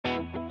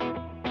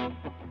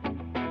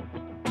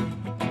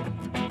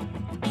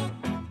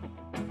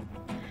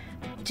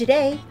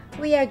Today,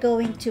 we are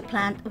going to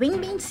plant wing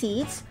bean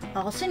seeds,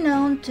 also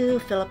known to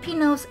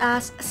Filipinos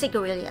as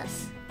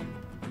sigarilyas.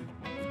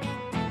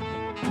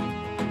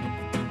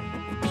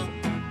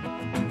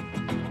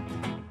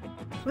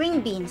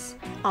 Wing beans,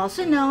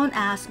 also known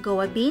as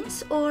goa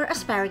beans or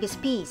asparagus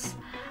peas,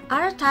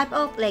 are a type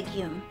of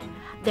legume.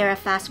 They're a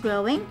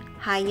fast-growing,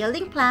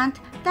 high-yielding plant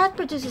that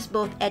produces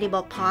both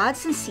edible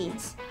pods and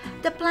seeds.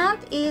 The plant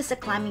is a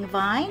climbing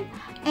vine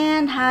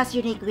and has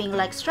unique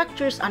wing-like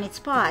structures on its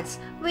pods,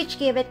 which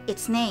give it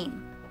its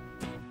name.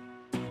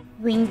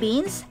 Wing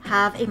beans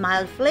have a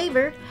mild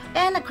flavor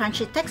and a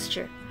crunchy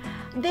texture.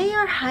 They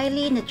are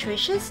highly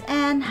nutritious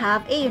and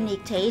have a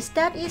unique taste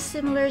that is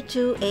similar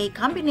to a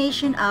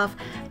combination of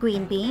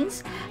green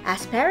beans,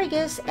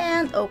 asparagus,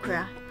 and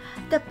okra.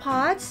 The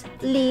pods,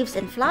 leaves,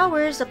 and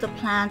flowers of the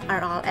plant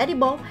are all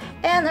edible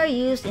and are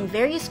used in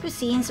various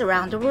cuisines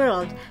around the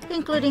world,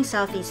 including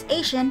Southeast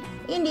Asian,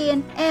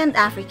 Indian, and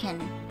African.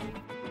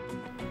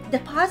 The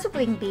pods of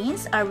wing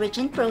beans are rich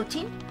in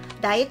protein,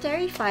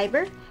 dietary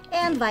fiber,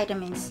 and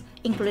vitamins,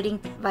 including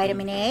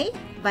vitamin A,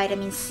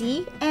 vitamin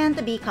C, and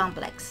the B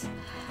complex.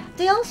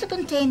 They also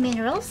contain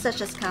minerals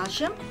such as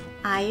calcium,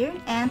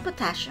 iron, and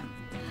potassium.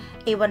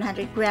 A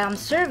 100-gram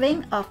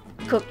serving of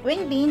cooked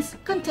wing beans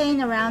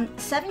contain around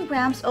 7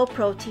 grams of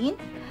protein,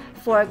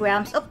 4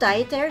 grams of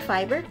dietary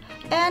fiber,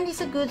 and is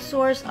a good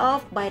source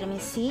of vitamin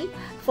C,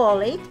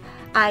 folate,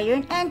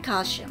 iron, and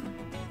calcium.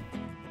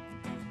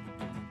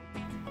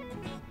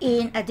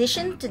 In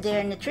addition to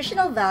their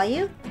nutritional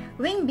value,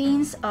 wing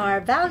beans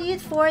are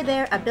valued for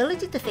their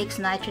ability to fix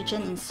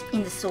nitrogen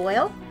in the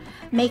soil,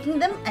 making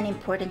them an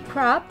important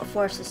crop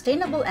for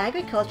sustainable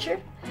agriculture.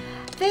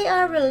 They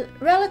are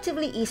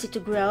relatively easy to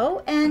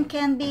grow and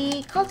can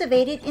be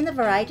cultivated in a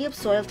variety of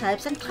soil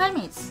types and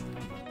climates.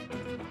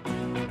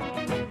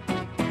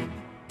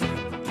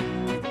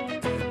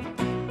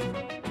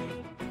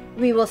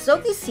 We will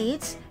soak these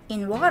seeds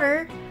in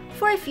water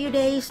for a few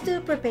days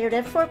to prepare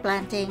them for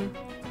planting.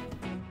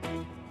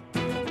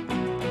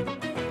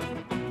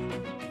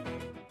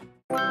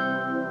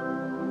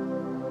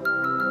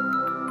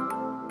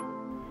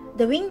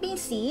 The wing bean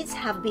seeds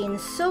have been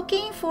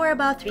soaking for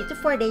about 3 to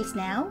 4 days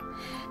now,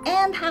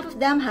 and half of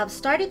them have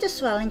started to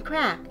swell and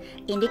crack,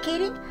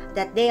 indicating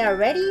that they are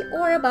ready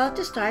or about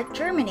to start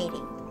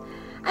germinating.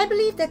 I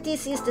believe that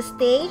this is the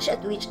stage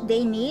at which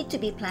they need to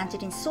be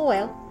planted in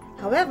soil.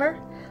 However,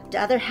 the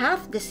other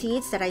half of the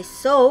seeds that I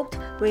soaked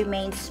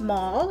remain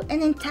small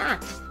and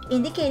intact,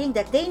 indicating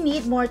that they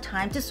need more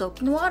time to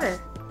soak in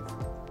water.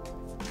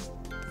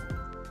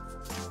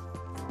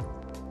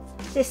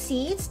 The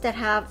seeds that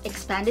have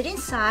expanded in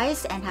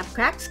size and have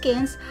cracked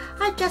skins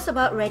are just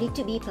about ready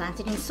to be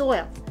planted in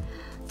soil.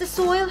 The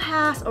soil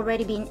has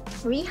already been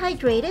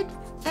rehydrated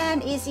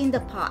and is in the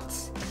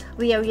pots.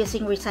 We are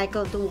using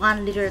recycled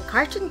 1-liter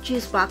carton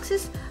juice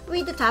boxes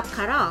with the top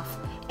cut off,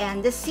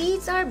 and the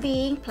seeds are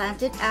being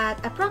planted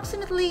at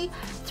approximately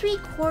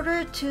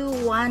 3/4 to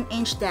 1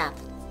 inch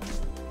depth.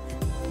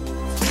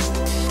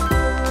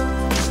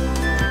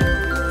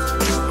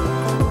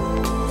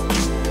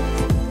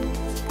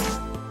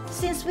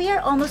 Since we are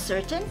almost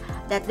certain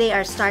that they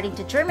are starting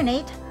to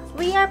germinate,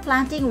 we are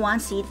planting 1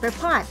 seed per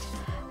pot.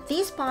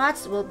 These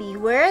pots will be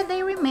where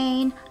they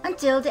remain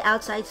until the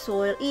outside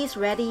soil is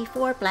ready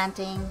for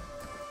planting.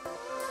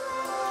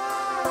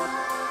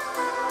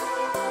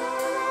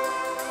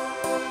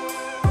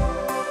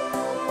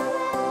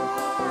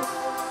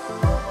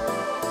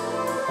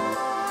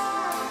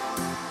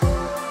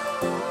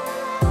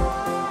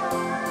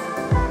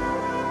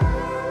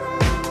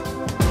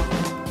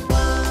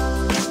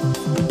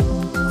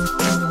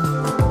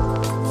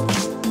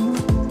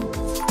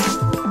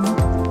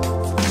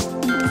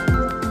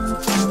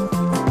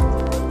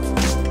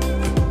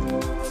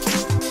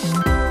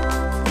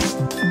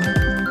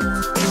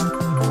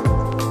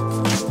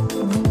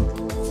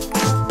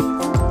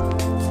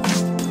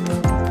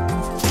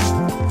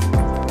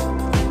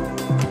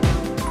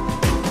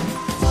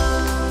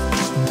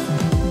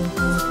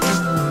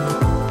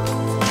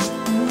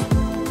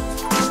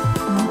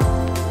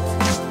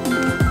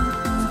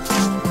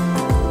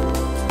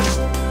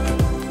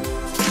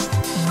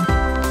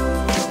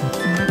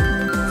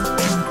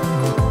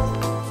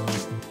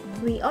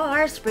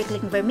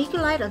 Sprinkling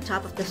vermiculite on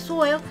top of the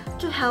soil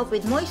to help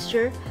with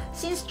moisture,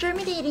 since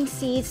germinating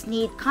seeds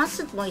need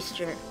constant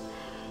moisture.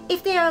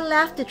 If they are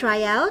left to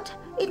dry out,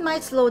 it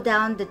might slow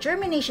down the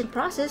germination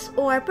process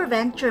or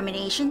prevent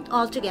germination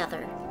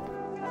altogether.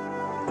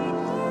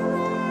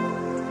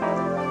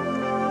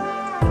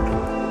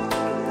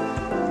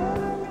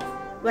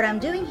 What I'm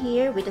doing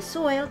here with the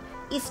soil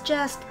is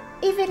just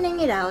evening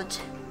it out.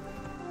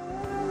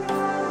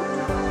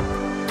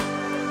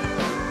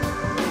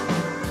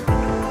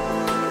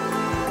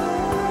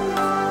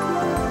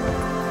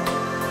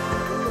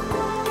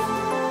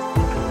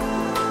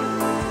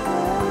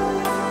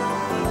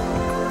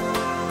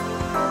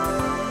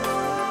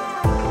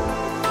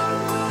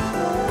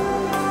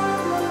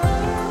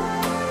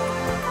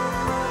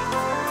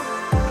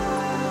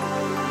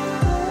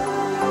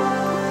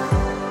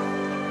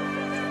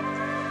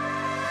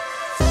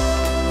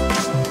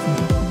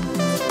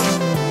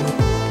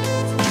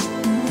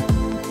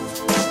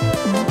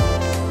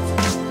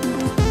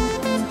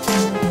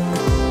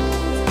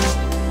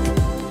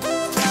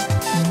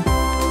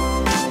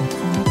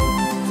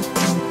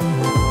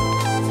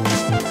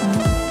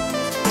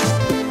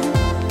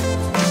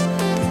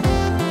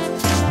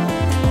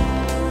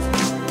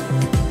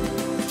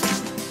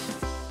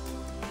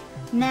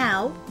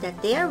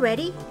 that they are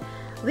ready,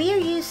 we are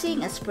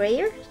using a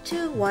sprayer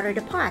to water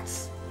the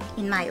pots.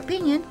 In my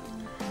opinion,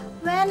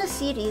 when a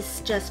seed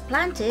is just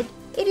planted,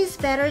 it is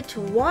better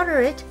to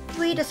water it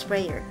with a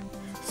sprayer,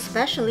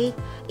 especially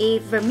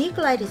if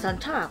vermiculite is on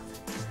top.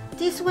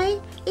 This way,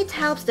 it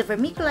helps the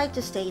vermiculite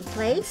to stay in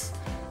place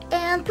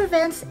and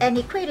prevents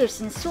any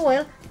craters in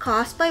soil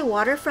caused by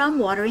water from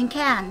watering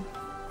can.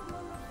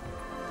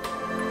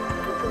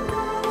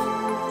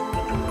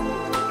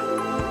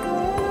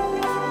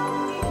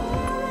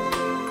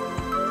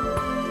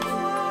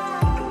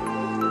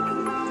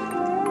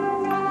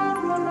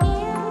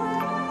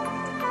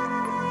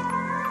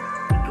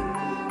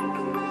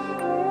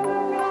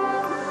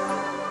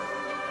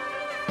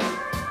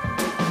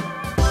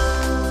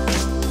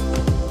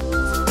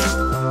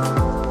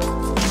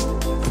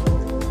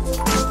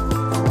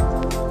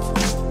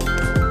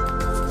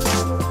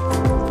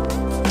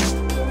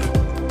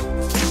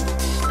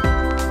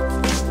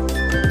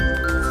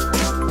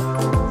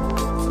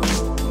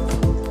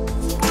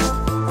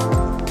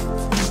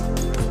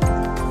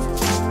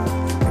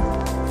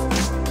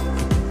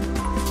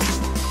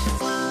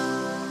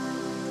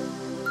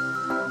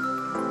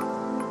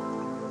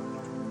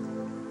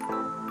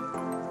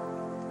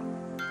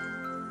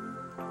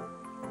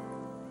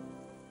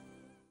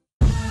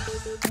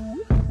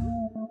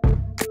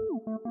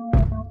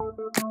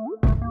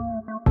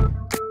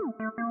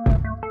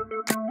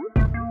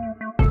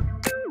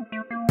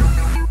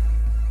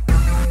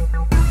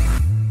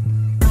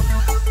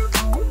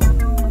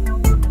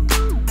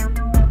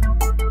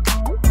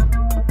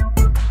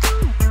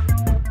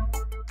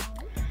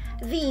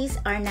 These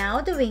are now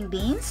the wing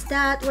beans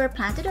that were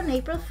planted on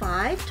April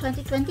 5,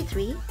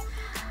 2023.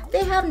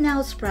 They have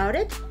now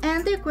sprouted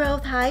and their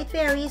growth height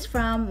varies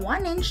from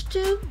 1 inch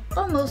to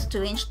almost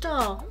 2 inch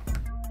tall.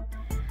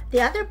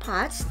 The other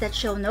pots that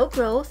show no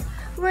growth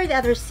were the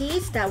other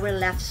seeds that were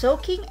left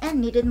soaking and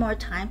needed more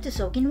time to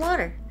soak in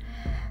water.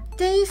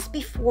 Days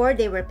before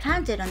they were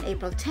planted on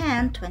April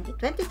 10,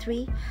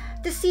 2023,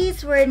 the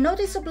seeds were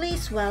noticeably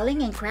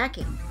swelling and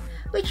cracking,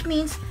 which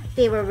means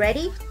they were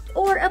ready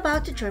or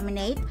about to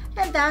germinate,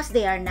 and thus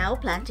they are now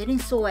planted in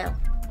soil.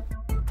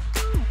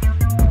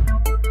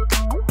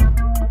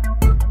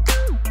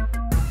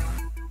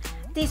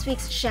 This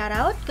week's shout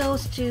out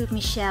goes to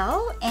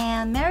Michelle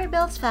and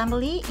Maribel's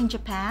family in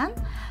Japan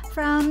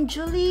from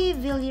Julie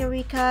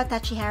Villarica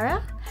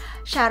Tachihara.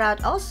 Shout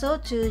out also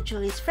to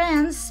Julie's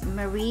friends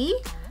Marie,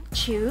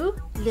 Chu,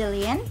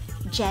 Lillian,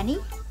 Jenny,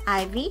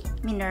 Ivy,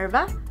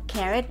 Minerva,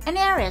 Carrot, and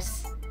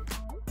Aris.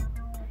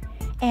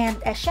 And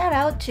a shout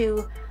out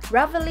to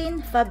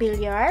Raveline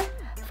Fabiliar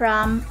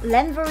from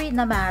Lenbury,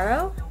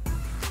 Namaro.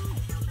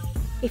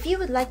 If you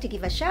would like to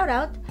give a shout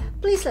out,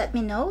 please let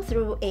me know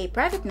through a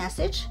private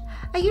message.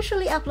 I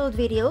usually upload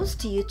videos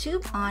to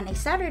YouTube on a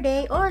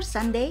Saturday or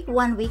Sunday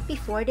 1 week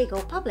before they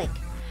go public.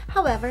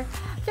 However,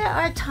 there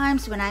are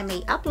times when I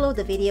may upload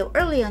the video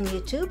early on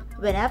YouTube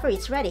whenever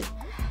it's ready.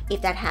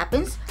 If that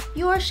happens,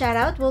 your shout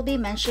out will be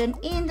mentioned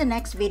in the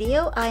next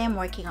video I am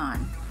working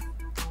on.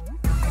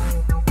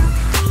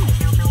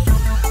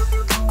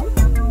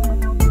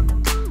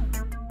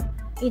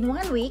 In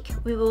 1 week,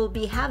 we will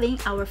be having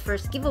our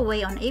first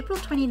giveaway on April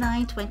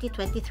 29,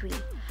 2023.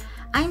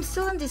 I'm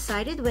still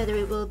undecided whether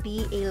it will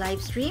be a live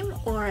stream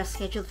or a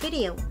scheduled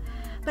video,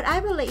 but I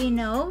will let you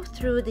know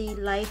through the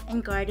Life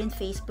and Garden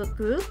Facebook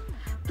group.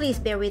 Please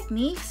bear with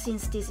me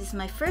since this is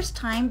my first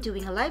time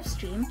doing a live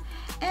stream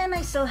and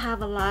I still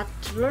have a lot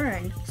to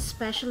learn,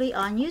 especially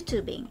on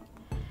YouTubing.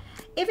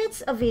 If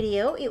it's a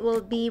video, it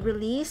will be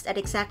released at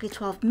exactly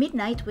 12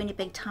 midnight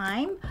Winnipeg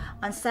time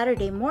on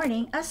Saturday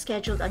morning as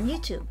scheduled on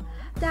YouTube.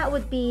 That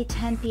would be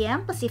 10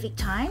 p.m. Pacific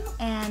time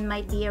and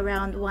might be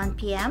around 1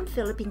 p.m.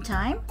 Philippine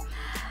time.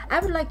 I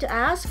would like to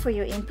ask for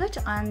your input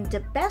on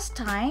the best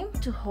time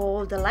to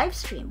hold the live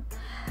stream.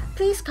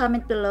 Please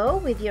comment below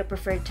with your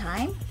preferred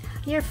time.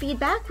 Your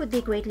feedback would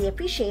be greatly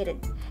appreciated.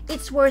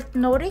 It's worth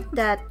noting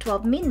that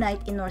 12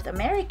 midnight in North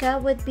America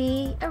would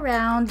be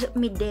around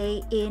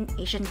midday in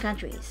Asian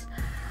countries.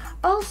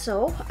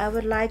 Also, I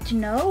would like to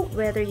know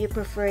whether you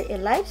prefer a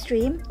live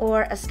stream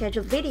or a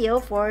scheduled video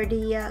for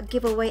the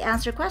giveaway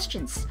answer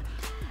questions.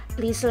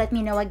 Please let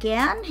me know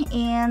again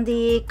in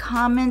the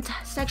comment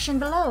section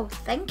below.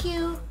 Thank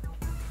you!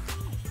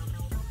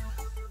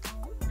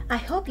 I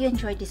hope you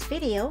enjoyed this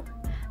video.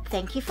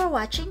 Thank you for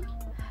watching.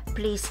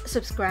 Please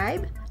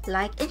subscribe,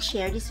 like, and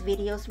share these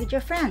videos with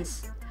your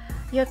friends.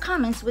 Your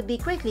comments would be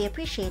greatly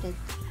appreciated.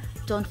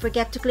 Don't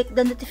forget to click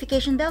the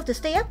notification bell to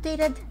stay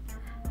updated.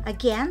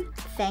 Again,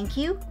 thank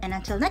you, and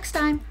until next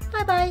time,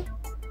 bye-bye!